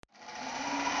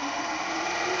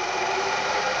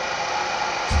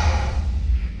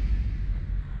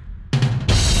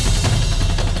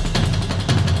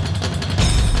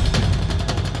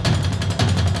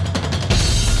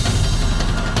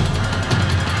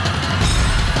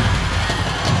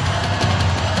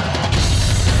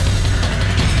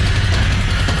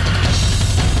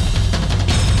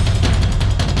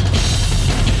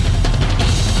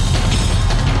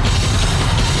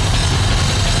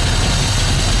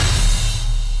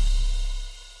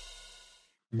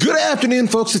Good afternoon,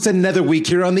 folks. It's another week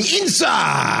here on the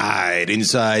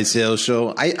Inside Sales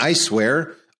Show. I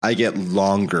swear I get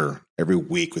longer every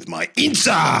week with my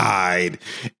inside,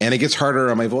 and it gets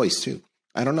harder on my voice too.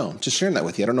 I don't know. Just sharing that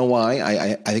with you. I don't know why.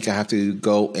 I think I have to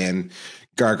go and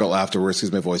gargle afterwards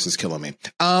because my voice is killing me.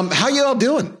 How you all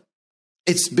doing?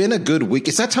 It's been a good week.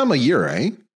 It's that time of year,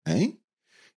 eh?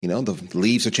 You know, the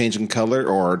leaves are changing color,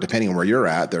 or depending on where you're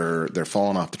at, they're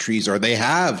falling off the trees, or they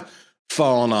have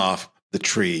fallen off the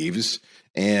trees,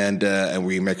 and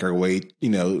we make our way,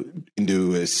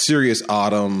 into a serious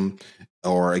autumn,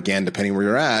 or again, depending where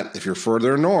you're at, if you're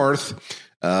further north,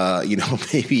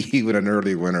 maybe even an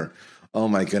early winter. Oh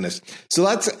my goodness! So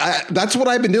that's what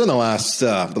I've been doing the last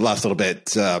little bit.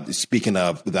 Speaking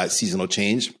of that seasonal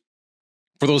change,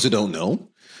 for those who don't know,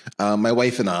 my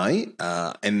wife and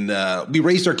I, we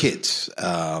raised our kids.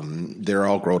 They're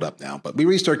all grown up now, but we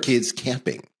raised our kids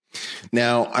camping.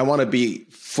 Now, I want to be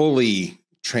fully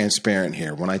transparent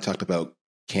here. When I talked about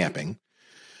camping,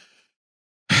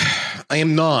 I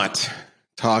am not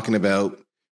talking about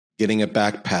getting a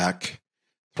backpack,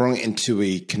 throwing it into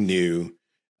a canoe,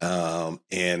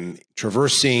 and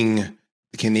traversing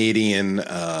the Canadian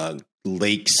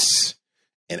lakes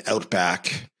and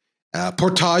outback,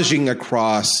 portaging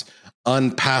across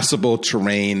unpassable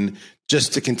terrain,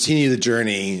 just to continue the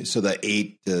journey so that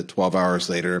 8 to 12 hours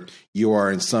later, you are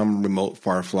in some remote,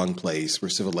 far-flung place where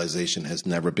civilization has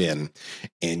never been,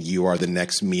 and you are the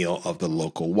next meal of the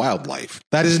local wildlife.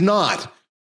 That is not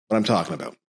what I'm talking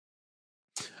about.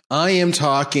 I am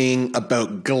talking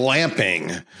about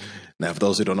glamping. Now, for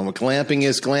those who don't know what glamping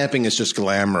is just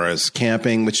glamorous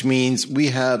camping, which means we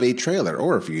have a trailer,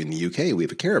 or if you're in the UK, we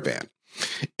have a caravan.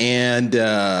 And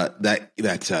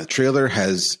that trailer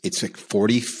it's like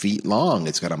 40 feet long.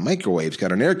 It's got a microwave. It's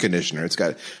got an air conditioner. It's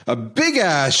got a big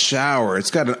ass shower.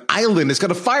 It's got an island. It's got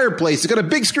a fireplace. It's got a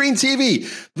big screen TV.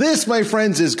 This, my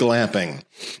friends, is glamping.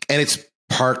 And it's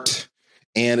parked,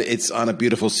 and it's on a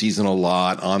beautiful seasonal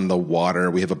lot on the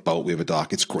water. We have a boat. We have a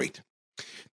dock. It's great.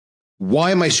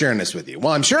 Why am I sharing this with you?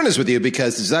 Well, I'm sharing this with you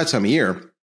because it's that time of year.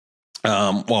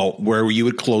 Where you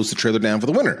would close the trailer down for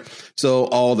the winter, so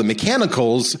all the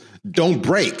mechanicals don't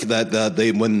break.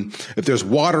 If there's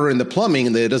water in the plumbing,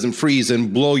 and it doesn't freeze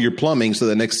and blow your plumbing, so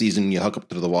the next season you hook up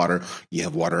to the water, you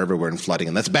have water everywhere and flooding,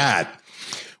 and that's bad.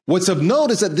 What's of note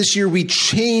is that this year we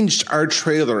changed our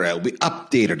trailer out. We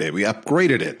updated it. We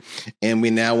upgraded it, and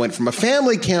we now went from a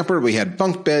family camper, we had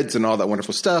bunk beds and all that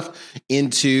wonderful stuff,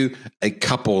 into a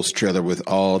couple's trailer with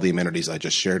all the amenities I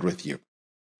just shared with you.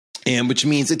 And which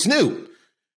means it's new.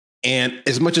 And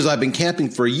as much as I've been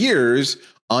camping for years,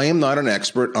 I am not an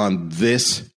expert on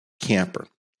this camper.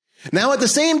 Now, at the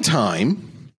same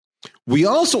time, we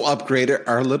also upgraded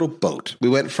our little boat. We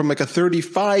went from like a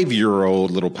 35-year-old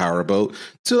little powerboat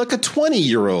to like a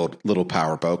 20-year-old little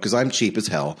powerboat, because I'm cheap as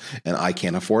hell and I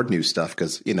can't afford new stuff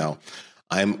because,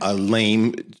 I'm a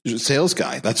lame sales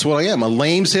guy. That's what I am, a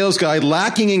lame sales guy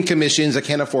lacking in commissions. I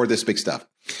can't afford this big stuff.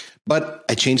 But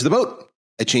I changed the boat.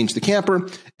 I changed the camper,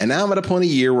 and now I'm at a point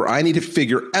of year where I need to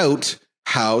figure out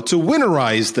how to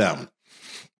winterize them,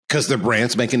 because they're brand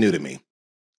spanking new to me.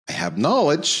 I have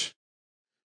knowledge,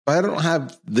 but I don't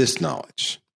have this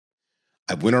knowledge.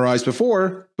 I've winterized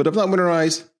before, but I've not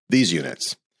winterized these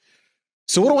units.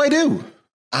 So what do?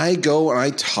 I go and I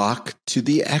talk to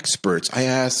the experts. I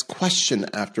ask question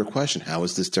after question. How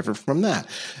is this different from that?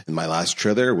 And my last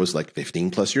trailer was like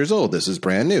 15 plus years old. This is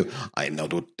brand new. I know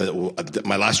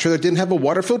my last trailer didn't have a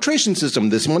water filtration system.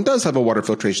 This one does have a water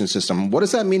filtration system. What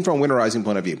does that mean from a winterizing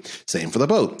point of view? Same for the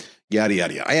boat. Yada,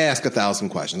 yada, yada. I ask 1,000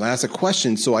 questions. I ask a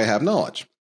question so I have knowledge.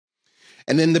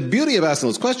 And then the beauty of asking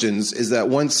those questions is that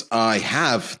once I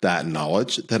have that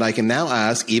knowledge, then I can now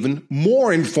ask even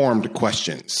more informed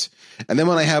questions. And then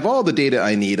when I have all the data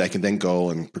I need, I can then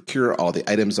go and procure all the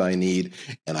items I need,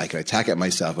 and I can attack it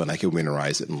myself, and I can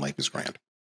winterize it, and life is grand.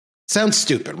 Sounds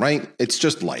stupid, right? It's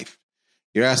just life.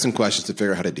 You're asking questions to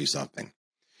figure out how to do something.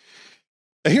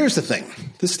 Now, here's the thing.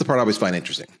 This is the part I always find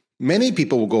interesting. Many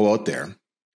people will go out there,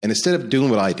 and instead of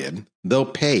doing what I did, they'll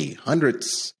pay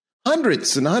hundreds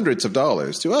and hundreds of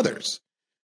dollars to others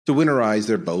to winterize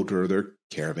their boat or their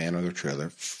caravan or their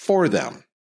trailer for them.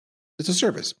 It's a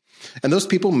service. And those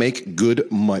people make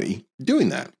good money doing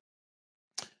that.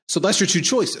 So that's your two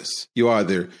choices. You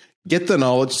either get the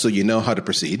knowledge so you know how to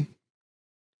proceed,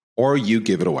 or you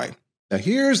give it away. Now,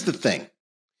 here's the thing.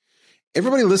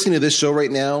 Everybody listening to this show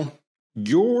right now,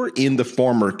 you're in the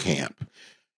former camp.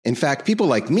 In fact, people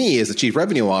like me as the chief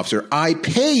revenue officer, I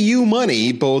pay you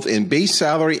money both in base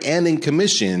salary and in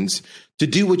commissions to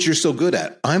do what you're so good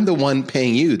at. I'm the one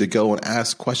paying you to go and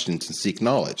ask questions and seek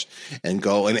knowledge and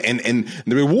go. And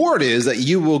the reward is that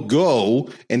you will go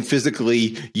and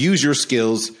physically use your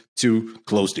skills to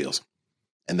close deals.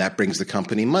 And that brings the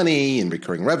company money and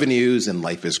recurring revenues, and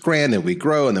life is grand, and we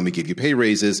grow, and then we give you pay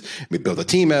raises, we build a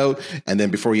team out, and then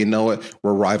before you know it,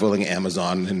 we're rivaling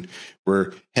Amazon, and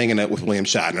we're hanging out with William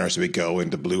Shatner as we go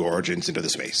into Blue Origins, into the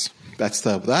space. That's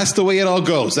the way it all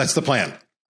goes. That's the plan.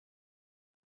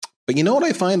 But you know what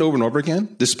I find over and over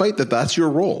again? Despite that's your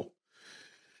role.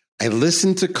 I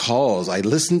listen to calls. I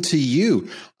listen to you.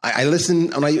 I listen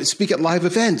when I speak at live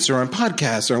events or on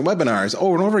podcasts or on webinars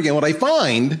over and over again. What I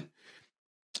find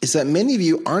is that many of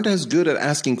you aren't as good at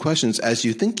asking questions as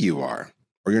you think you are,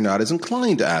 or you're not as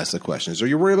inclined to ask the questions, or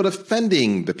you're worried about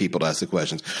offending the people to ask the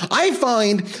questions. I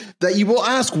find that you will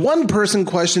ask one person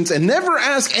questions and never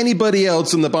ask anybody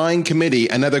else in the buying committee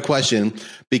another question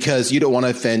because you don't want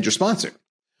to offend your sponsor.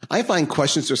 I find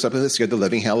questions are something that scared the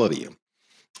living hell out of you.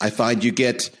 I find you've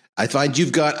got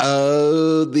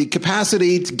the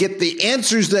capacity to get the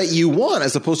answers that you want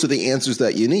as opposed to the answers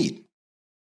that you need.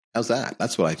 How's that?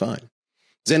 That's what I find.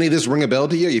 Does any of this ring a bell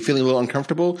to you? Are you feeling a little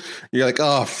uncomfortable? You're like,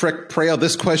 oh, frick, Praill,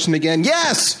 this question again.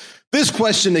 Yes, this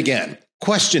question again.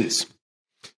 Questions.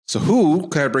 So who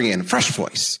could I bring in? Fresh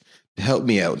voice to help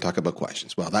me out and talk about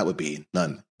questions. Well, that would be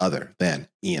none other than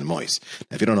Ian Moyse.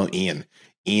 Now, if you don't know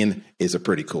Ian is a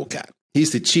pretty cool cat.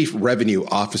 He's the Chief Revenue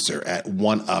Officer at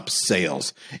OneUp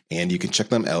Sales, and you can check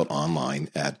them out online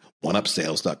at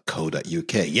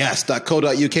oneupsales.co.uk. Yes,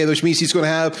 .co.uk, which means he's going to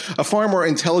have a far more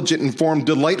intelligent, informed,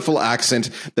 delightful accent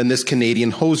than this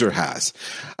Canadian hoser has.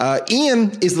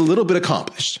 Ian is a little bit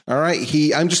accomplished. All right,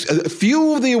 I'm just a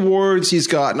few of the awards he's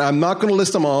gotten. I'm not going to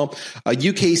list them all.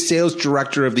 UK Sales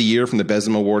Director of the Year from the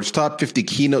BESM Awards, top 50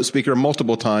 keynote speaker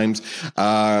multiple times.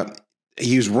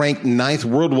 He was ranked 9th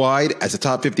worldwide as the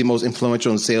top 50 most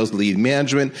influential in sales lead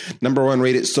management, number 1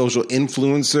 rated social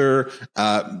influencer.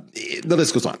 The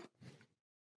list goes on.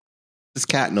 This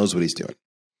cat knows what he's doing.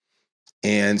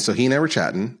 And so he and I were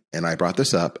chatting, and I brought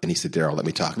this up, and he said, Daryl, let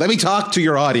me talk. Let me talk to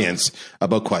your audience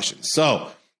about questions. So,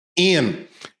 Ian,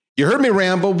 you heard me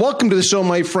ramble. Welcome to the show,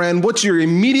 my friend. What's your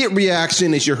immediate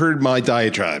reaction as you heard my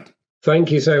diatribe?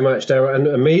 Thank you so much, Daryl. And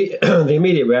the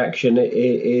immediate reaction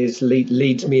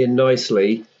leads me in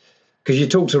nicely, because you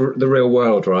talk to the real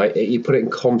world, right? You put it in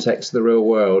context of the real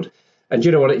world. And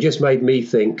you know what? It just made me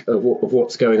think of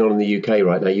what's going on in the UK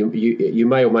right now. You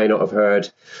may or may not have heard,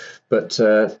 but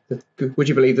would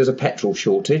you believe there's a petrol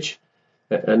shortage?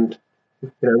 And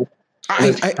you know,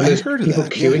 I heard of people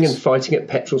that, queuing yes. and fighting at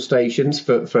petrol stations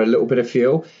for a little bit of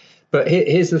fuel. But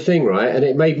here's the thing, right? And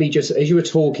it made me just, as you were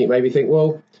talking, it made me think,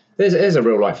 well, there's a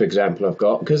real life example I've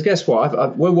got, because guess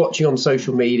what? We're watching on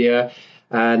social media,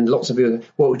 and lots of people,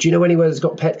 well, do you know anywhere that's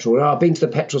got petrol? Oh, I've been to the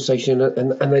petrol station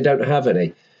and they don't have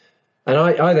any. And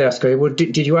I then ask, well,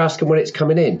 did you ask them when it's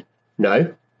coming in?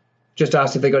 No. Just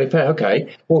asked if they got any petrol.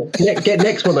 Okay. Well, get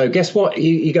next one though. Guess what?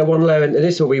 You go one lower, and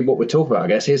this will be what we're talking about, I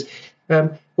guess, is,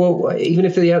 well, even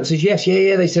if the answer is yes,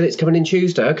 yeah, they said it's coming in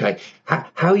Tuesday. Okay.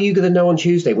 How are you going to know on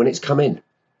Tuesday when it's coming?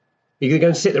 You're going to go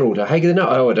and sit there all day. How are you going to know?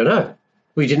 Oh, I don't know.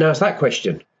 Well, you didn't ask that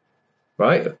question,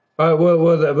 right? Oh,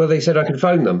 well, they said I could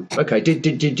phone them. Okay,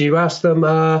 did you ask them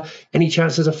any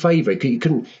chance as a favour? You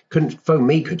couldn't phone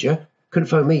me, could you? Couldn't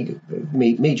phone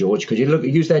me, George? Could you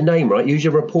use their name, right? Use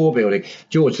your rapport building,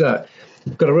 George. I've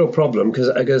got a real problem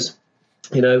because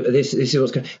you know this is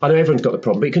what's going. I know everyone's got the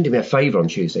problem, but you couldn't do me a favour on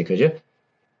Tuesday, could you?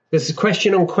 There's a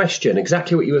question on question,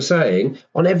 exactly what you were saying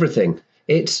on everything.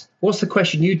 It's what's the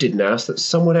question you didn't ask that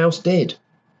someone else did?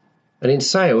 And in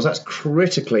sales, that's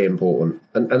critically important.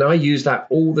 And I use that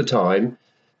all the time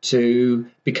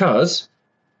because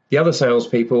the other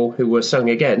salespeople who we're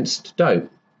selling against don't.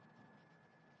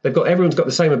 Everyone's got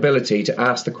the same ability to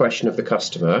ask the question of the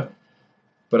customer,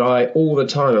 but I all the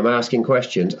time am asking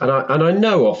questions, and I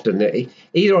know often that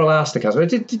either I'll ask the customer,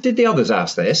 did the others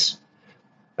ask this?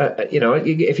 You know,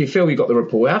 if you feel you've got the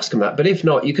rapport, ask them that. But if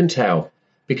not, you can tell.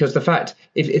 Because the fact,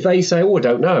 if they say, oh, I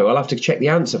don't know, I'll have to check the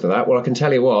answer for that. Well, I can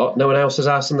tell you what, no one else has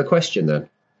asked them the question then.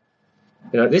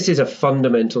 You know, this is a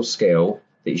fundamental skill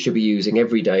that you should be using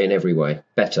every day in every way,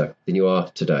 better than you are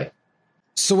today.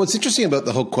 So what's interesting about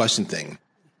the whole question thing,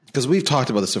 because we've talked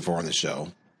about this before on the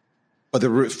show, but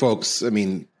the folks, I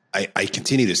mean, I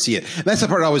continue to see it. And that's the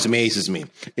part that always amazes me,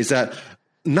 is that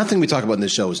nothing we talk about in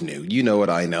this show is new. You know it,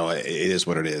 I know it. It is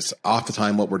what it is. Off the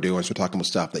time, what we're doing is we're talking about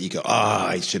stuff that you go,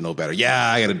 I should know better.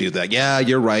 Yeah, I got to do that. Yeah,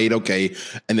 you're right. Okay.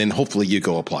 And then hopefully you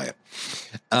go apply it.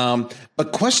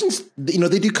 But questions, you know,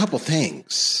 they do a couple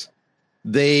things.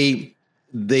 They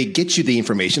they get you the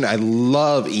information. I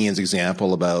love Ian's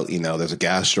example about, there's a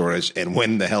gas shortage and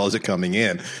when the hell is it coming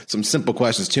in? Some simple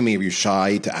questions. Too many of you are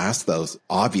shy to ask those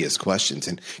obvious questions.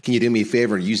 And can you do me a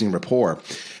favor using rapport?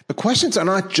 But questions are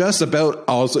not just about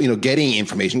also, getting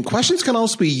information. Questions can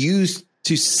also be used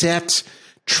to set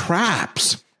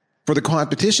traps for the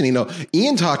competition.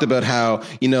 Ian talked about how,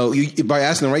 by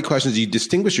asking the right questions, you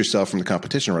distinguish yourself from the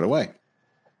competition right away.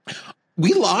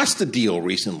 We lost a deal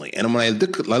recently, and when I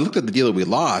looked at the deal that we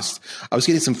lost, I was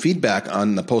getting some feedback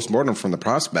on the postmortem from the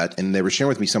prospect, and they were sharing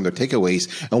with me some of their takeaways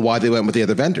and why they went with the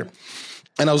other vendor.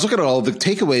 And I was looking at all the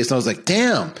takeaways, and I was like,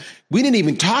 damn, we didn't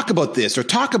even talk about this,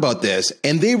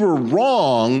 and they were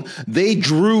wrong. They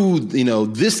drew,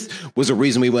 this was a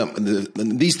reason we went.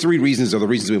 These 3 reasons are the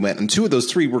reasons we went, and 2 of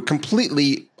those 3 were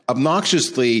completely,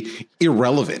 obnoxiously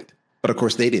irrelevant. But of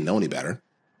course, they didn't know any better,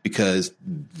 because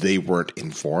they weren't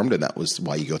informed, and that was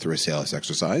why you go through a sales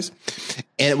exercise.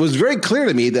 And it was very clear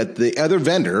to me that the other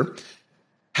vendor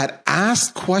had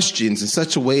asked questions in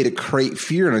such a way to create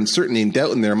fear and uncertainty and doubt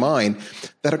in their mind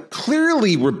that are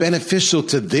clearly were beneficial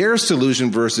to their solution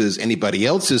versus anybody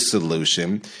else's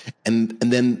solution. And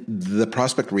then the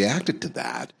prospect reacted to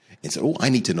that and said, oh, I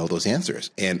need to know those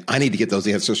answers, and I need to get those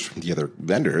answers from the other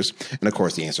vendors. And of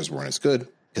course, the answers weren't as good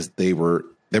because they were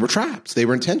traps. They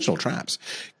were intentional traps.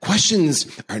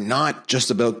 Questions are not just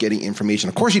about getting information.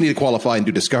 Of course, you need to qualify and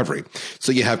do discovery,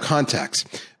 so you have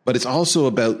context. But it's also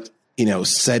about,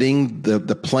 setting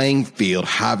the playing field,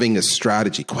 having a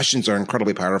strategy. Questions are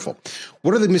incredibly powerful.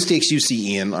 What are the mistakes you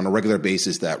see, Ian, on a regular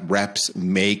basis that reps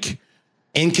make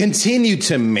and continue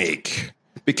to make?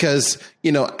 Because,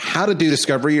 how to do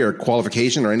discovery or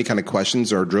qualification or any kind of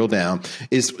questions or drill down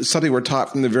is something we're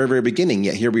taught from the very, very beginning,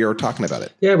 yet here we are talking about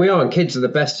it. Yeah, we are, and kids are the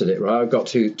best at it, right? I've got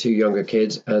two younger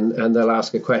kids, and they'll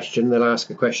ask a question,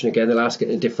 again, they'll ask it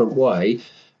in a different way,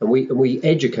 and we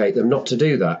educate them not to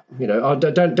do that.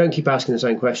 Don't keep asking the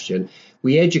same question.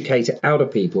 We educate it out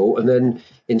of people, and then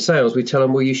in sales we tell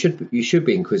them, well, you should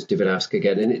be inquisitive and ask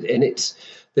again, and it's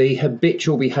the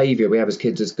habitual behaviour we have as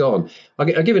kids is gone.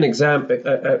 I'll give an example,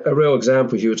 a real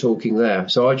example as you were talking there.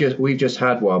 So we've just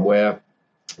had one where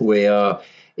we are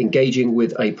engaging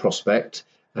with a prospect,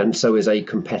 and so is a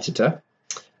competitor,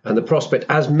 and the prospect,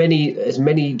 as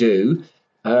many do,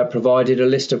 provided a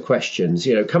list of questions.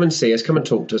 Come and see us, come and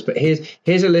talk to us. But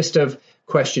here's a list of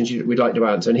questions we'd like to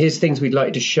answer, and here's things we'd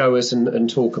like to show us and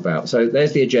talk about. So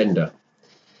there's the agenda.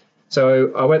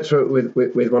 So I went through it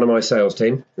with one of my sales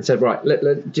team and said, right,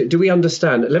 do we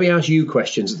understand? Let me ask you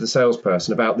questions as the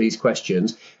salesperson about these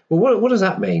questions. Well, what does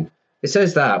that mean? It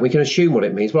says that. We can assume what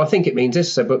it means. Well, I think it means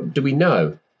this. So, but do we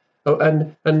know? Oh,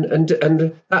 and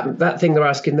that thing they're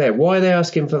asking there, why are they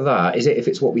asking for that? Is it if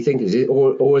it's what we think it is,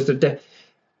 or is the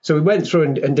So we went through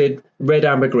and did red,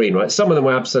 amber, green, right? Some of them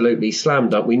were absolutely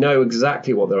slammed up. We know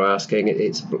exactly what they're asking.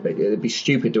 It'd be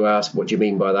stupid to ask, what do you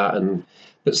mean by that?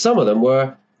 But some of them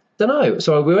were, don't know.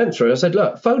 So we went through and I said,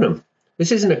 look, phone them.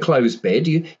 This isn't a closed bid.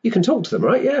 You can talk to them,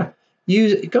 right? Yeah.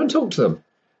 Go and talk to them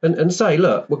and say,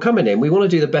 look, we're coming in. We want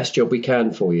to do the best job we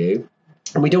can for you.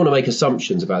 And we don't want to make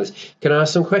assumptions about this. Can I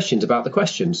ask some questions about the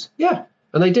questions? Yeah.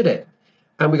 And they did it.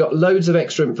 And we got loads of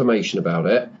extra information about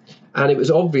it. And it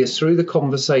was obvious through the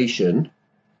conversation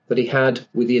that he had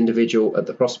with the individual at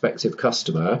the prospective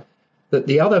customer that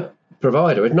the other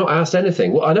provider had not asked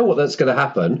anything. Well, I know what that's going to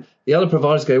happen. The other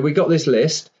providers go, we got this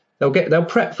list. They'll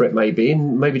prep for it maybe,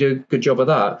 and maybe do a good job of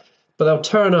that. But they'll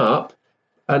turn up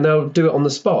and they'll do it on the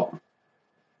spot.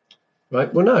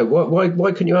 Right? Well, no.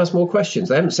 Why couldn't you ask more questions?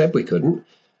 They haven't said we couldn't.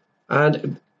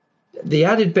 And the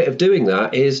added bit of doing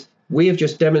that is we have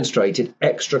just demonstrated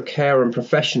extra care and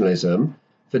professionalism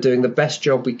for doing the best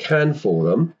job we can for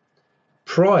them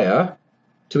prior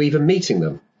to even meeting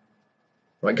them.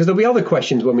 Right? Because there'll be other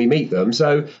questions when we meet them.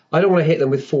 So I don't want to hit them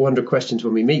with 400 questions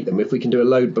when we meet them. If we can do a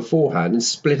load beforehand and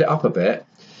split it up a bit.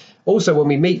 Also, when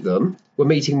we meet them, we're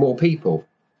meeting more people.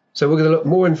 So we're going to look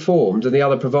more informed than the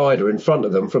other provider in front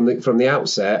of them from the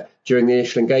outset during the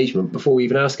initial engagement before we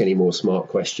even ask any more smart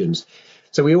questions.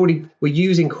 So we're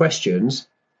using questions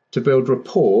to build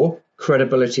rapport,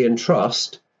 credibility and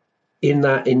trust in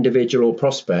that individual or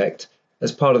prospect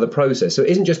as part of the process. So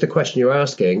it isn't just the question you're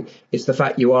asking, it's the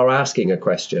fact you are asking a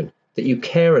question, that you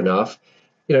care enough.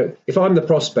 If I'm the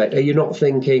prospect, are you not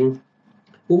thinking,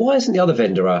 well, why hasn't the other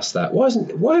vendor asked that?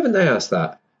 Why haven't they asked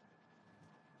that?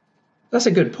 That's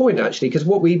a good point, actually, because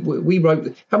what we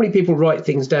wrote, how many people write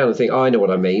things down and think, I know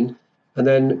what I mean, and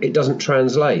then it doesn't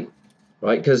translate,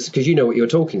 right? Because you know what you're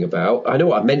talking about. I know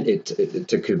what I meant it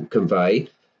to convey,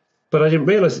 but I didn't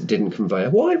realise it didn't convey.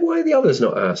 Why are the others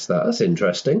not asked that? That's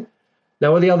interesting.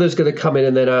 Now, are the others going to come in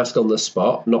and then ask on the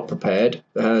spot, not prepared,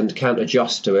 and can't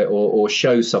adjust to it or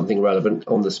show something relevant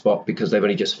on the spot because they've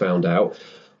only just found out?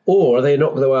 Or are they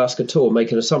not going to ask at all,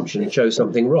 make an assumption and show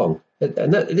something wrong?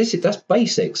 And that's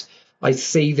basics. I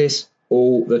see this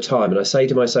all the time. And I say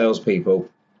to my salespeople,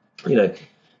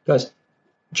 guys,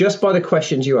 just by the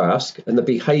questions you ask and the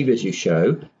behaviors you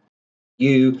show,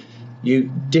 you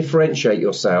differentiate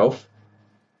yourself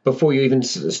before you even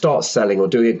start selling or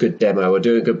doing a good demo or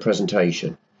doing a good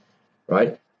presentation,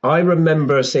 right? I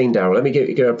remember seeing, Daryl, let me give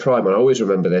you a prime one. I always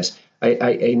remember this.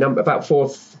 A number about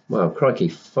 5,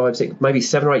 6, maybe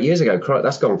 7 or 8 years ago.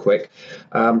 That's gone quick.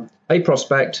 A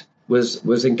prospect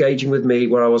was engaging with me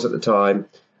where I was at the time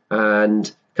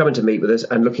and coming to meet with us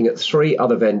and looking at 3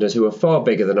 other vendors who were far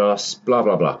bigger than us, blah,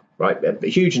 blah, blah, right?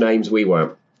 Huge names, we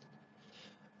weren't.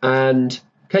 And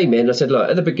came in, I said, look,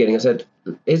 at the beginning, I said,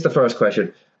 here's the first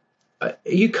question. Are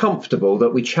you comfortable that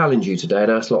we challenge you today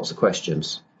and ask lots of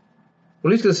questions?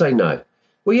 Well, who's going to say no?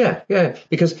 Well, yeah,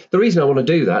 because the reason I want to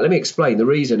do that, let me explain. The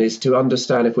reason is to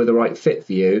understand if we're the right fit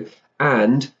for you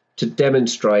and to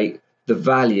demonstrate the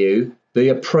value, the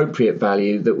appropriate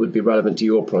value that would be relevant to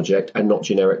your project and not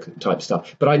generic type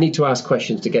stuff. But I need to ask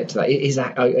questions to get to that. Is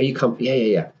that, are you comfortable?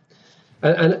 Yeah.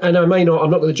 And I'm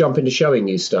not going to jump into showing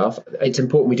you stuff. It's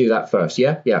important we do that first.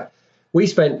 Yeah. We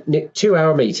spent a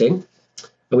 2-hour meeting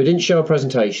and we didn't show a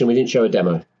presentation. We didn't show a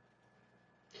demo.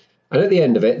 And at the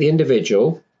end of it, the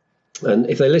individual, and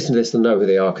if they listen to this, they'll know who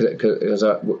they are because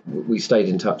we stayed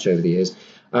in touch over the years,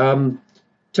 turned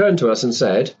to us and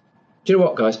said, do you know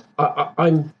what, guys?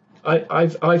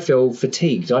 I feel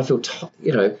fatigued. I feel,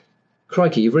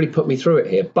 crikey, you've really put me through it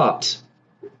here. But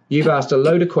you've asked a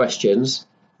load of questions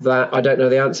that I don't know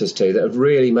the answers to that have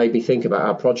really made me think about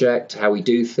our project, how we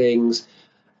do things.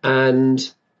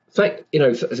 And thank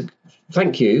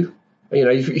you.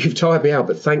 You've tired me out,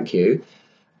 but thank you.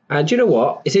 And you know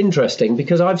what? It's interesting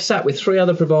because I've sat with 3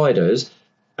 other providers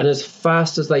and as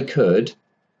fast as they could,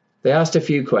 they asked a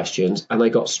few questions and they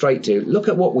got straight to, look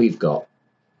at what we've got.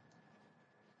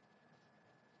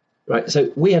 Right.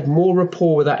 So we had more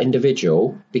rapport with that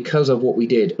individual because of what we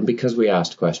did and because we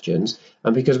asked questions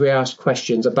and because we asked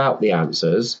questions about the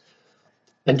answers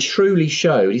and truly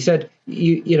showed. He said,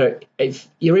 if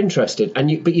you're interested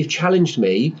but you've challenged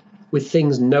me with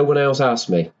things no one else asked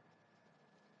me.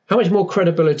 How much more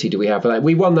credibility do we have for that?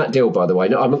 We won that deal, by the way.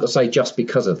 No, I'm not going to say just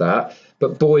because of that,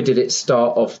 but boy, did it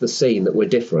start off the scene that we're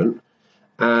different.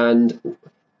 And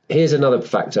here's another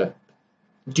factor.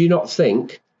 Do you not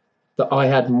think that I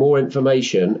had more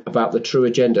information about the true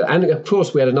agenda? And of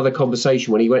course, we had another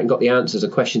conversation when he went and got the answers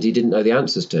of questions he didn't know the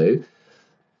answers to.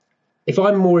 If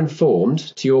I'm more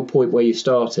informed, to your point where you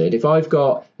started, if I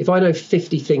know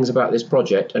 50 things about this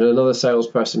project and another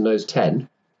salesperson knows 10,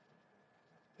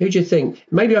 who do you think?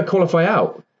 Maybe I qualify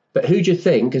out, but who do you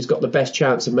think has got the best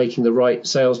chance of making the right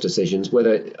sales decisions,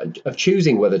 of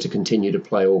choosing whether to continue to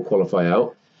play or qualify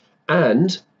out,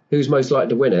 and who's most likely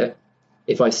to win it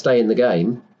if I stay in the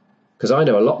game? Because I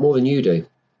know a lot more than you do.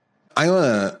 I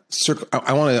want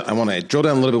to drill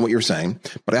down a little bit what you're saying,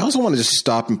 but I also want to just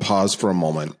stop and pause for a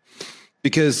moment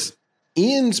because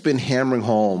Ian's been hammering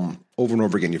home over and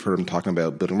over again. You've heard him talking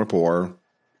about building rapport,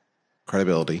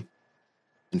 credibility,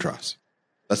 and trust.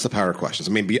 That's the power of questions.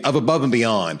 I mean, of above and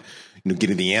beyond,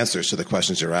 getting the answers to the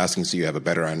questions you're asking so you have a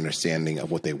better understanding of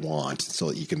what they want so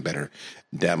that you can better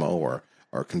demo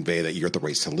or convey that you're the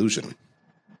right solution.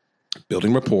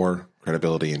 Building rapport,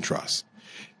 credibility, and trust.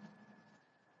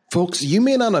 Folks, you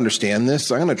may not understand this,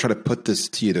 so I'm going to try to put this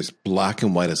to you as black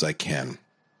and white as I can.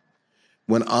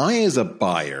 When I, as a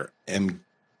buyer, am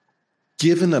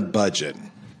given a budget,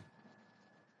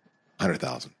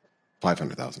 100,000,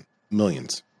 500,000,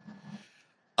 millions,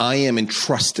 I am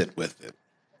entrusted with it.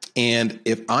 And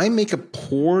if I make a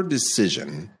poor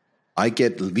decision, I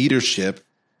get leadership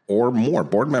or more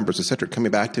board members, et cetera,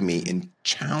 coming back to me and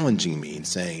challenging me and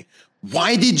saying,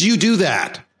 why did you do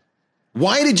that?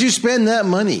 Why did you spend that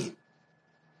money?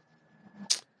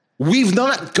 We've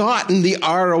not gotten the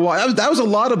ROI. That was a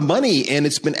lot of money and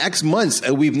it's been X months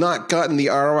and we've not gotten the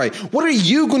ROI. What are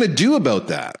you going to do about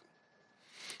that?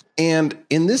 And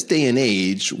in this day and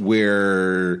age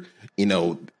where,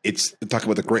 it's talk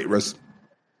about the great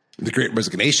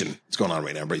resignation that's going on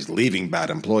right now. Everybody's leaving bad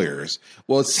employers.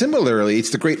 Well, similarly, it's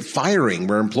the great firing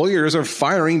where employers are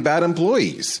firing bad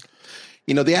employees.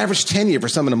 The average tenure for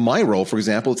someone in my role, for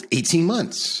example, is 18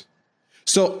 months.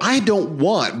 So I don't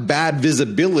want bad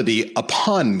visibility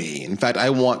upon me. In fact, I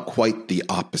want quite the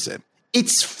opposite.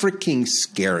 It's freaking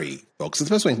scary, folks. That's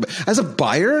the best way. As a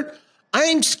buyer,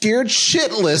 I'm scared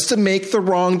shitless to make the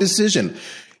wrong decision.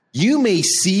 You may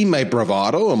see my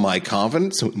bravado and my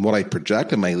confidence and what I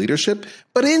project and my leadership,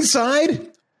 but inside,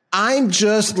 I'm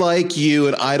just like you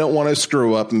and I don't want to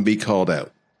screw up and be called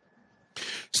out.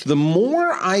 So the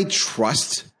more I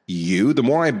trust you, the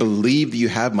more I believe that you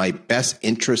have my best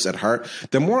interests at heart,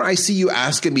 the more I see you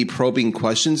asking me probing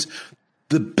questions,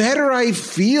 the better I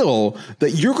feel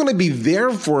that you're going to be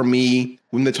there for me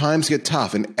when the times get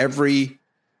tough. And every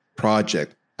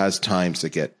project has times that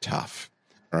get tough.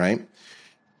 All right.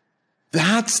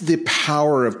 That's the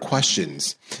power of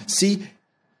questions. See,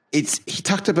 he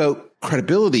talked about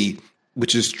credibility,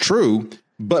 which is true,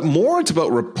 but more it's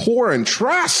about rapport and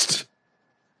trust.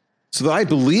 So that I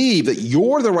believe that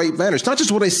you're the right vendor. It's not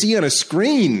just what I see on a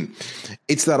screen.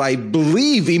 It's that I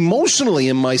believe emotionally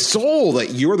in my soul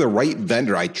that you're the right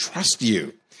vendor. I trust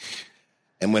you.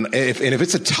 And if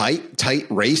it's a tight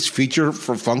race, feature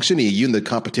for function, you and the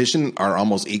competition are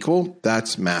almost equal,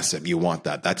 that's massive. You want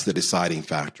that. That's the deciding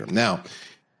factor. Now,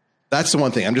 that's the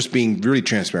one thing. I'm just being really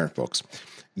transparent, folks.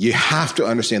 You have to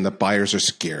understand that buyers are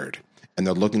scared and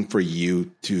they're looking for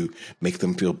you to make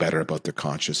them feel better about their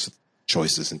conscious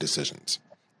choices and decisions.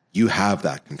 You have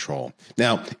that control.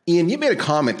 Now, Ian, you made a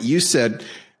comment. You said,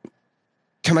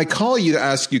 can I call you to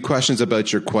ask you questions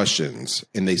about your questions?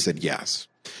 And they said, yes.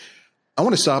 I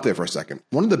want to stop there for a second.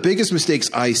 One of the biggest mistakes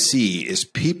I see is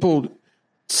people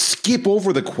skip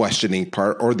over the questioning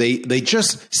part, or they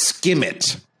just skim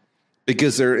it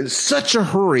because they're in such a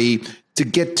hurry to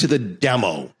get to the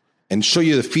demo and show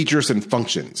you the features and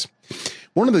functions.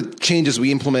 One of the changes we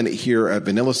implemented here at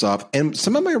VanillaSoft, and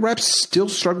some of my reps still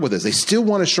struggle with this, they still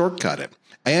want to shortcut it.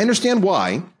 I understand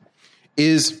why,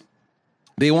 is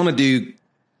they want to do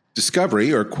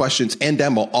discovery or questions and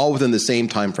demo all within the same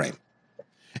time frame.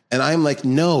 And I'm like,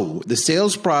 no, the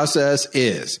sales process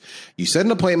is you set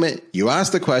an appointment, you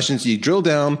ask the questions, you drill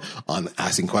down on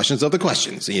asking questions of the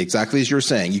questions. Exactly as you're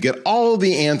saying, you get all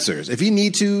the answers. If you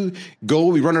need to go,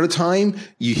 we run out of time,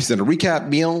 you send a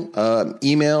recap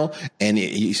email,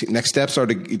 and next steps are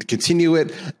to continue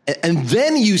it. And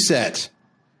then you set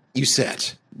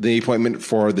the appointment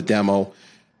for the demo.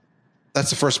 That's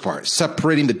the first part,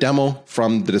 separating the demo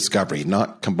from the discovery,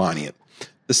 not combining it.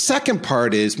 The second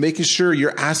part is making sure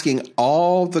you're asking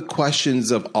all the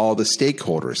questions of all the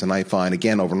stakeholders. And I find,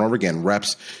 again, over and over again,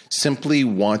 reps simply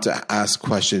want to ask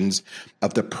questions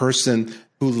of the person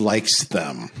who likes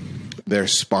them, their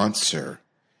sponsor.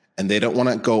 And they don't want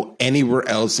to go anywhere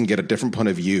else and get a different point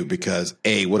of view because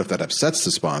A, what if that upsets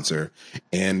the sponsor?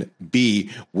 And B,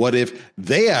 what if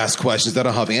they ask questions that I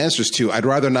don't have answers to? I'd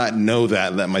rather not know that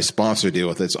and let my sponsor deal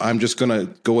with it. So I'm just going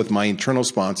to go with my internal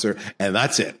sponsor, and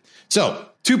that's it. So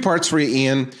 2 parts for you,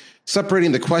 Ian,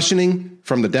 separating the questioning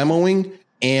from the demoing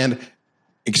and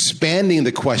expanding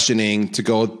the questioning to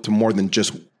go to more than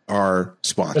just our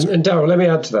sponsor. And Daryl, let me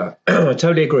add to that. I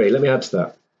totally agree. Let me add to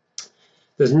that.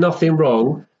 There's nothing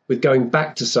wrong with going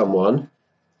back to someone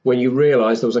when you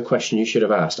realize there was a question you should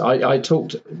have asked. I talk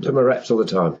to my reps all the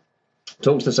time,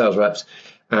 talk to the sales reps,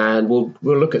 and we'll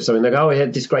look at something. They go, oh, we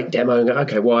had this great demo. And go,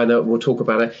 okay, why? And we'll talk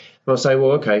about it. And I'll say,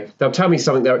 well, okay. They'll tell me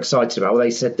something they're excited about. Well,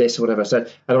 they said this or whatever I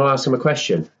said. And I'll ask them a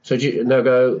question. So and they'll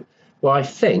go, well, I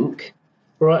think,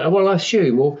 right, well, I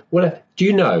assume, well, do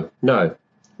you know? No.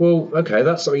 Well, okay,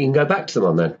 that's something you can go back to them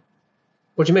on then.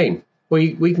 What do you mean? Well,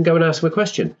 we can go and ask them a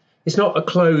question. It's not a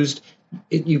closed,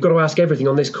 you've got to ask everything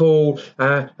on this call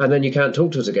and then you can't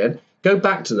talk to us again. Go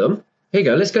back to them. Here you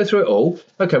go. Let's go through it all.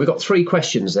 Okay, we've got 3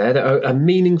 questions there that are a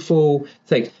meaningful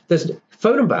thing.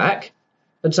 Phone them back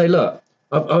and say, look,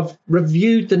 I've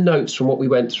reviewed the notes from what we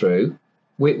went through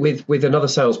with another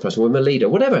salesperson, with my leader,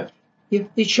 whatever.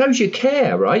 It shows you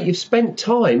care, right? You've spent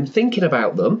time thinking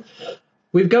about them.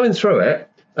 We're going through it,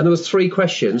 and there was 3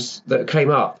 questions that came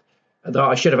up that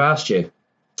I should have asked you.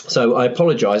 So I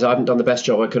apologise. I haven't done the best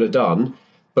job I could have done,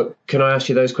 but can I ask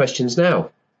you those questions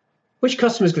now? Which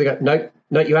customer's going to go,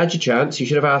 no, you had your chance. You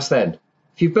should have asked then.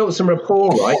 If you've built some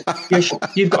rapport, right,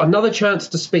 you've got another chance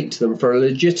to speak to them for a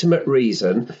legitimate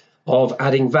reason of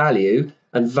adding value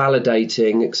and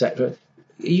validating, etc.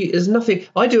 There's nothing.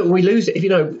 I do it when we lose it. If you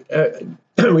know,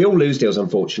 we all lose deals,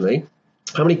 unfortunately.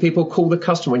 How many people call the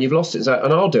customer when you've lost it?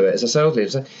 And I'll do it as a sales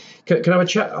leader. So, can I have a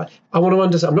chat? I want to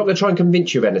understand. I'm not going to try and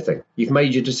convince you of anything. You've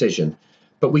made your decision.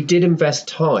 But we did invest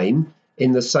time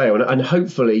in the sale, and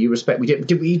hopefully you respect. We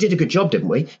did a good job, didn't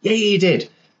we? Yeah, you did.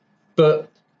 But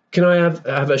can I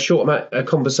have a short a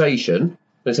conversation? And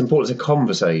it's important, it's a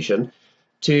conversation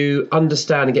to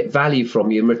understand and get value from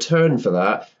you in return for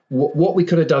that. What we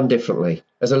could have done differently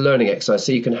as a learning exercise,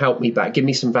 so you can help me back, give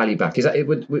me some value back. Is that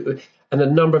it? And a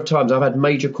number of times I've had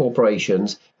major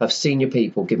corporations have senior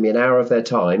people give me an hour of their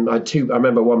time. I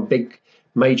remember one big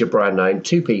major brand name,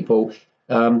 2 people.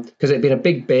 because it'd been a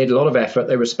big bid, a lot of effort.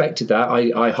 They respected that.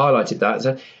 I highlighted that.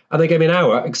 And they gave me an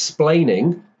hour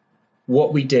explaining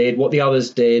what we did, what the others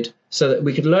did, so that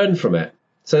we could learn from it.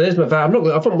 So there's my vow.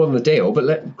 I haven't won the deal,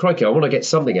 but crikey, I want to get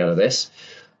something out of this.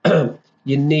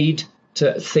 You need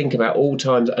to think about all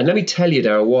times. And let me tell you,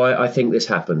 Daryl, why I think this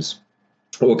happens,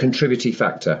 or a contributory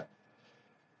factor.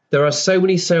 There are so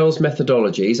many sales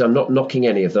methodologies. I'm not knocking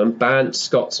any of them. Bant,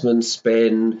 Scotsman,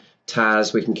 Spin,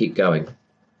 TAS, we can keep going.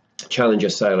 Challenger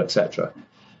sale, etc.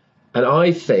 And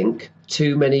I think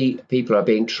too many people are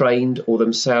being trained or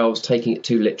themselves taking it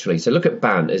too literally. So look at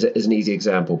Bant as an easy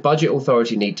example. Budget,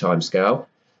 authority, need, timescale.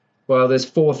 Well, there's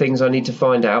 4 things I need to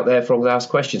find out, therefore I'll ask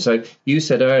questions. So you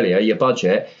said earlier, your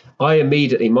budget. I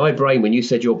immediately, my brain, when you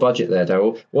said your budget there,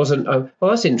 Daryl, wasn't, oh,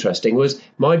 well, that's interesting, was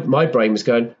my brain was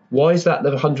going, why is that the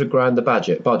 100 grand the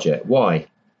budget? Why?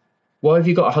 Why have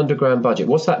you got a 100 grand budget?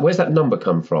 What's that? Where's that number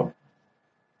come from?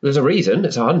 There's a reason,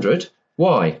 it's 100.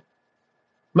 Why?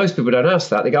 Most people don't ask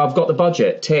that. They go, I've got the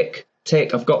budget, tick,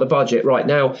 tick, I've got the budget. Right,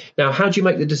 now how do you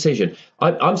make the decision?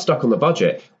 I'm stuck on the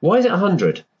budget. Why is it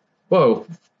 100? Well,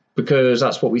 because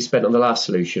that's what we spent on the last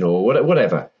solution or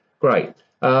whatever. Great.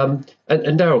 And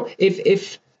Daryl,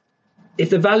 if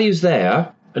the value's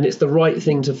there and it's the right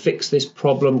thing to fix this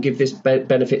problem, give this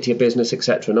benefit to your business,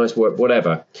 etc., nice work,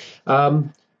 whatever,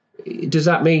 does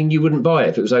that mean you wouldn't buy it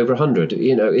if it was over 100?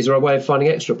 Is there a way of finding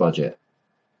extra budget?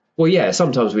 Well, yeah,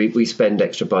 sometimes we spend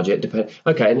extra budget.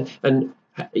 Okay, and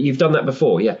you've done that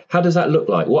before, yeah. How does that look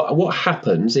like? What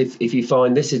happens if you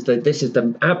find this is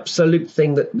the absolute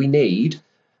thing that we need,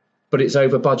 but it's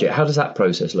over budget? How does that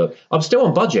process look? I'm still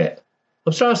on budget.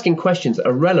 I'm still asking questions that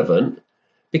are relevant,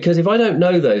 because if I don't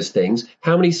know those things,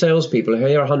 how many salespeople are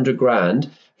here 100 grand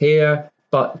here,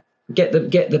 but get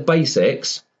the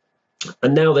basics,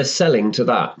 and now they're selling to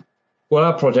that. Well,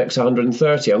 our project's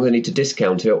 130. I'm going to need to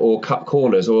discount it or cut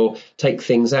corners or take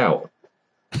things out.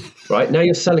 Right now,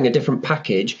 you're selling a different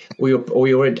package, or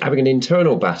you're having an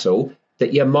internal battle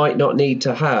that you might not need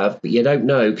to have, but you don't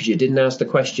know because you didn't ask the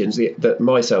questions that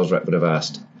my sales rep would have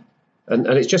asked. And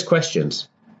it's just questions.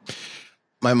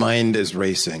 My mind is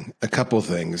racing. A couple of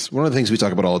things. One of the things we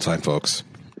talk about all the time, folks,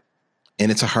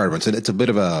 and it's a hard one. So it's a bit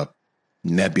of a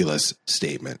nebulous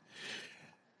statement.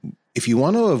 If you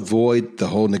want to avoid the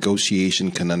whole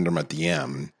negotiation conundrum at the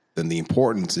end, then the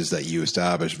importance is that you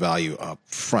establish value up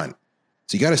front.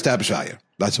 So you got to establish value.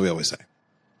 That's what we always say.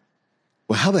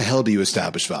 Well, how the hell do you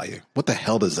establish value? What the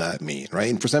hell does that mean, right?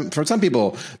 And for some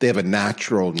people, they have a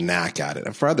natural knack at it.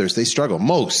 And for others, they struggle.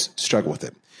 Most struggle with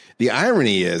it. The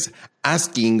irony is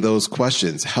asking those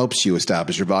questions helps you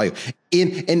establish your value.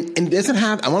 And doesn't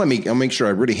have, I'll make sure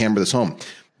I really hammer this home.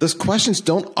 Those questions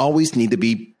don't always need to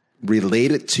be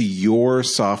related to your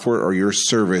software or your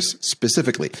service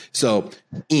specifically. So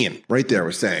Ian right there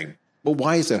was saying, well,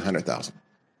 why is it 100,000?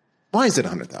 Why is it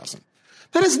 100,000?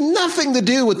 That has nothing to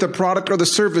do with the product or the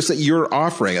service that you're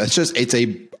offering. It's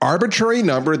a arbitrary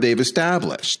number they've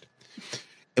established.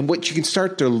 And what you can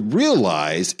start to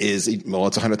realize is, well,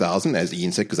 it's 100,000, as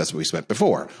Ian said, because that's what we spent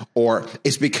before. Or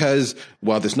it's because,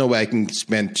 well, there's no way I can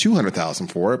spend 200,000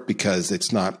 for it because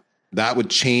it's not, that would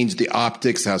change the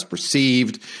optics, how it's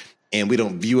perceived, and we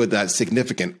don't view it that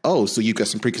significant. Oh, so you've got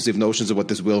some preconceived notions of what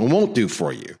this will and won't do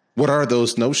for you. What are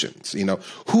those notions?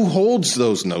 Who holds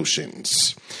those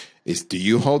notions? Do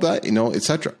you hold that? Et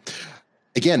cetera.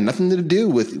 Again, nothing to do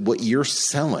with what you're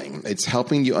selling. It's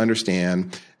helping you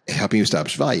understand, helping you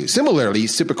establish value. Similarly,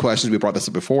 super questions, we brought this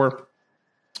up before.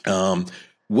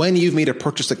 When you've made a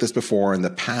purchase like this before in the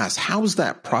past, how's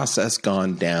that process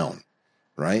gone down?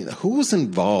 Right? Who was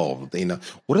involved?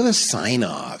 What are the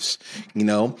sign-offs? What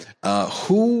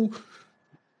kind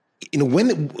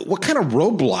of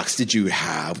roadblocks did you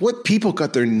have? What people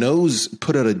got their nose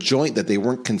put out of joint that they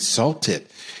weren't consulted?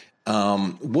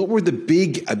 What were the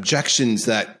big objections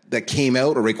that came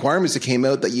out, or requirements that came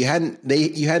out that you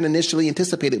hadn't initially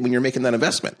anticipated when you're making that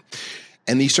investment?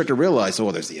 And you start to realize,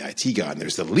 oh, there's the IT guy, and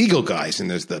there's the legal guys, and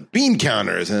there's the bean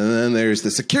counters, and then there's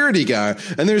the security guy,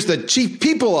 and there's the chief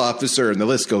people officer, and the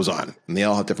list goes on. And they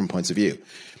all have different points of view.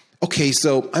 Okay,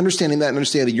 so understanding that and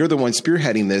understanding you're the one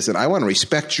spearheading this, and I want to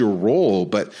respect your role,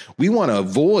 but we want to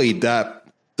avoid that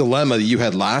dilemma that you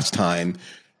had last time.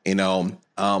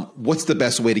 What's the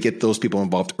best way to get those people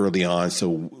involved early on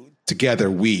so together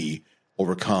we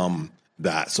overcome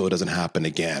that so it doesn't happen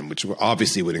again, which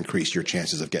obviously would increase your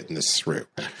chances of getting this through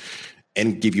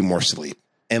and give you more sleep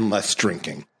and less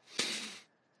drinking.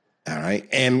 All right.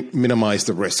 And minimize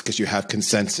the risk because you have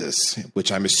consensus,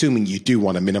 which I'm assuming you do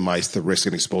want to minimize the risk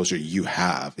and exposure you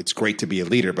have. It's great to be a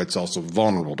leader, but it's also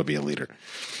vulnerable to be a leader.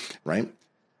 Right.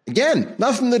 Again,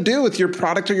 nothing to do with your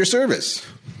product or your service.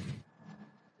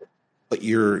 but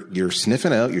you're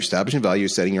sniffing out, you're establishing value, you're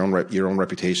setting your own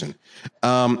reputation.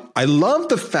 I love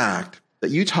the fact that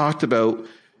you talked about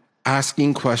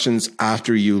asking questions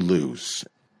after you lose.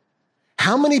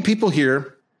 How many people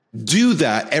here do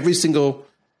that every single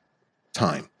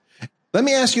time? Let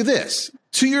me ask you this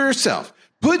to yourself.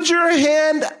 Put your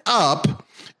hand up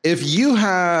if you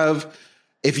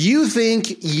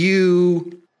think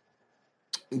you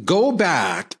go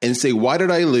back and say, why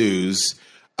did I lose?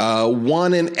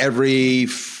 1 in every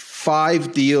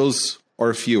 5 deals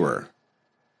or fewer.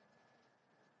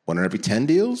 1 in every 10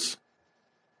 deals?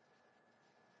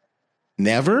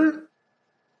 Never?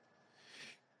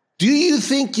 Do you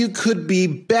think you could be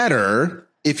better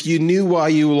if you knew why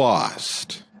you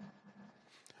lost?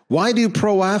 Why do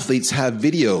pro athletes have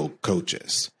video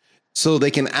coaches? So they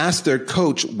can ask their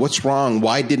coach, what's wrong?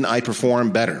 Why didn't I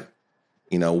perform better?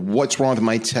 What's wrong with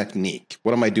my technique?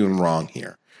 What am I doing wrong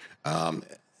here?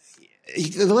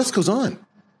 The list goes on.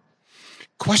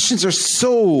 Questions are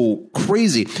so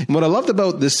crazy. And what I loved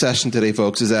about this session today,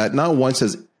 folks, is that not once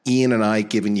has Ian and I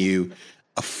given you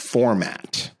a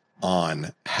format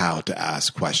on how to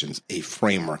ask questions, a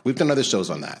framework. We've done other shows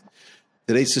on that.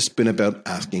 Today's just been about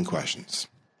asking questions.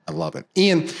 I love it.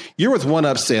 Ian, you're with One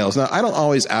Up Sales. Now, I don't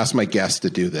always ask my guests to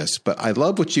do this, but I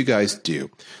love what you guys do.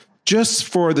 Just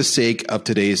for the sake of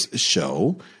today's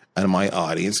show and my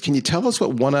audience, can you tell us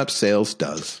what One Up Sales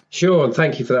does? Sure, and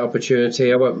thank you for that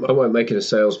opportunity. I won't make it a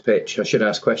sales pitch. I should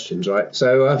ask questions, right?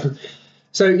 So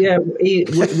yeah,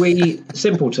 we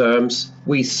simple terms,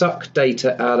 we suck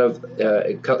data out of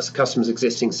customers'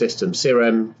 existing systems,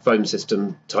 CRM, phone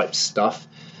system type stuff,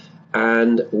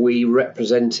 and we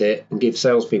represent it and give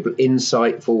salespeople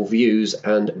insightful views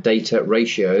and data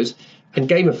ratios and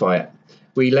gamify it.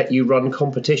 We let you run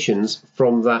competitions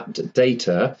from that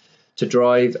data to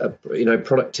drive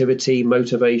productivity,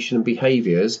 motivation, and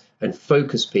behaviors, and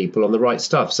focus people on the right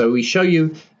stuff. So we show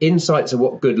you insights of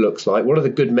what good looks like. What are the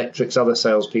good metrics other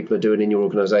salespeople are doing in your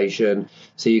organization?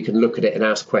 So you can look at it and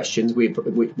ask questions,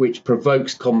 which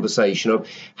provokes conversation of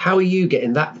how are you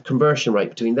getting that conversion rate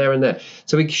between there and there.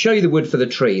 So we show you the wood for the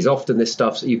trees. Often this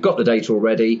stuff, you've got the data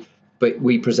already, but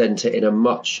we present it in a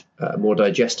much more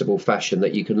digestible fashion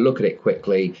that you can look at it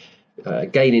quickly,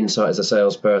 gain insight as a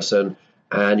salesperson,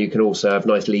 and you can also have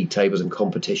nice league tables and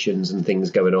competitions and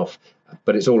things going off,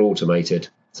 but it's all automated.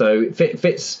 So it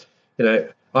fits,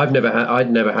 I'd never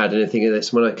had anything of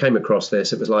this. When I came across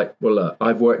this, it was like, well, look,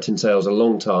 I've worked in sales a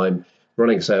long time,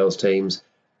 running sales teams,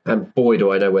 and boy,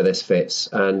 do I know where this fits.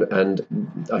 And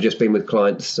I've just been with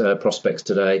clients, prospects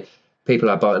today. People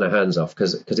are biting their hands off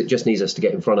because it just needs us to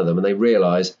get in front of them, and they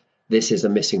realize this is a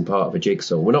missing part of a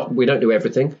jigsaw. We don't do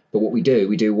everything, but what we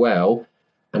do well,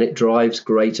 and it drives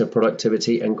greater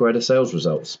productivity and greater sales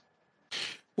results.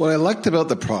 What I liked about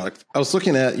the product, I was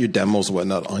looking at your demos and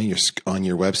whatnot on your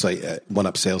website at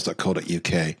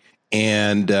oneupsales.co.uk.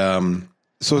 And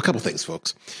so a couple things,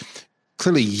 folks.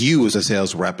 Clearly, you as a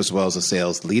sales rep, as well as the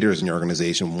sales leaders in your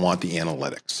organization, want the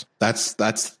analytics. That's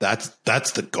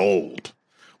the gold.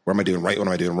 What am I doing right? What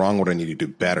am I doing wrong? What do I need to do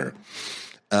better?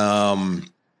 But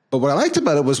what I liked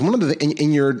about it was one of the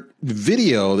in your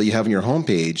video that you have on your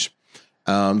homepage.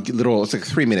 It's like a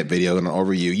 3-minute video and an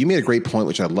overview. You made a great point,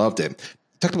 which I loved it.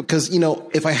 Because,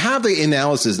 if I have the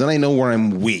analysis, then I know where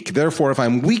I'm weak. Therefore, if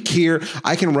I'm weak here,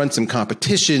 I can run some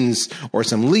competitions or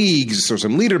some leagues or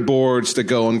some leaderboards to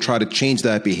go and try to change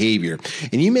that behavior.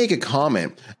 And you make a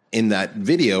comment in that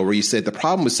video where you said the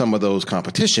problem with some of those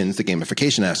competitions, the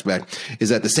gamification aspect, is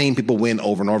that the same people win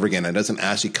over and over again. It doesn't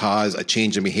actually cause a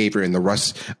change in behavior in the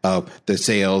rest of the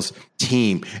sales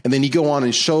team. And then you go on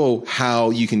and show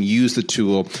how you can use the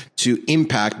tool to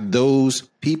impact those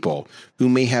people who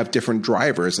may have different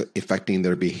drivers affecting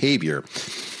their behavior.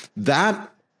 That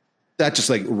just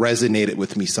like resonated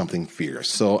with me something fierce.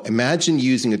 So imagine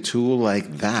using a tool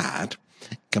like that,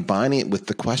 combining it with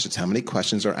the questions. How many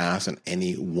questions are asked in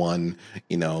any one,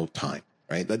 time,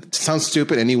 right? That sounds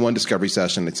stupid. Any one discovery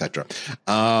session, etc.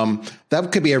 That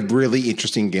could be a really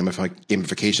interesting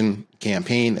gamification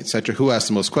campaign, etc. Who asks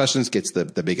the most questions gets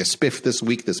the biggest spiff this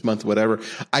week, this month, whatever.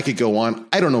 I could go on.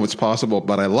 I don't know what's possible,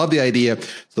 but I love the idea.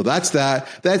 So that's that.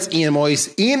 That's Ian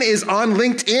Moyse. Ian is on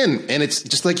LinkedIn, and it's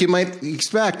just like you might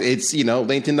expect. It's,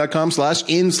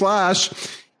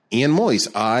 LinkedIn.com/in/Ian Moyse,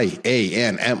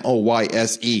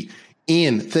 IANMOYSE.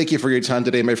 Ian, thank you for your time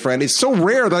today, my friend. It's so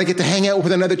rare that I get to hang out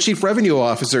with another chief revenue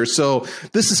officer. So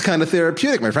this is kind of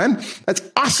therapeutic, my friend. That's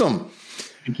awesome.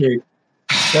 Thank you.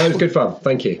 That was good fun.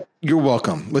 Thank you. You're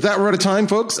welcome. With that, we're out of time,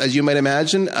 folks. As you might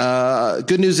imagine,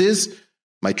 good news is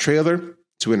my trailer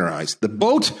to Winterize. The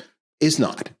boat is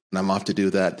not. and I'm off to do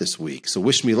that this week. So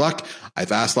wish me luck.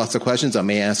 I've asked lots of questions. I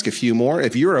may ask a few more.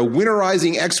 If you're a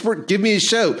winterizing expert, give me a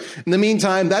shout. In the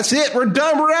meantime, that's it. We're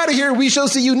done. We're out of here. We shall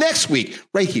see you next week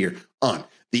right here on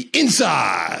the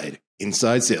Inside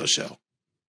Sales Show.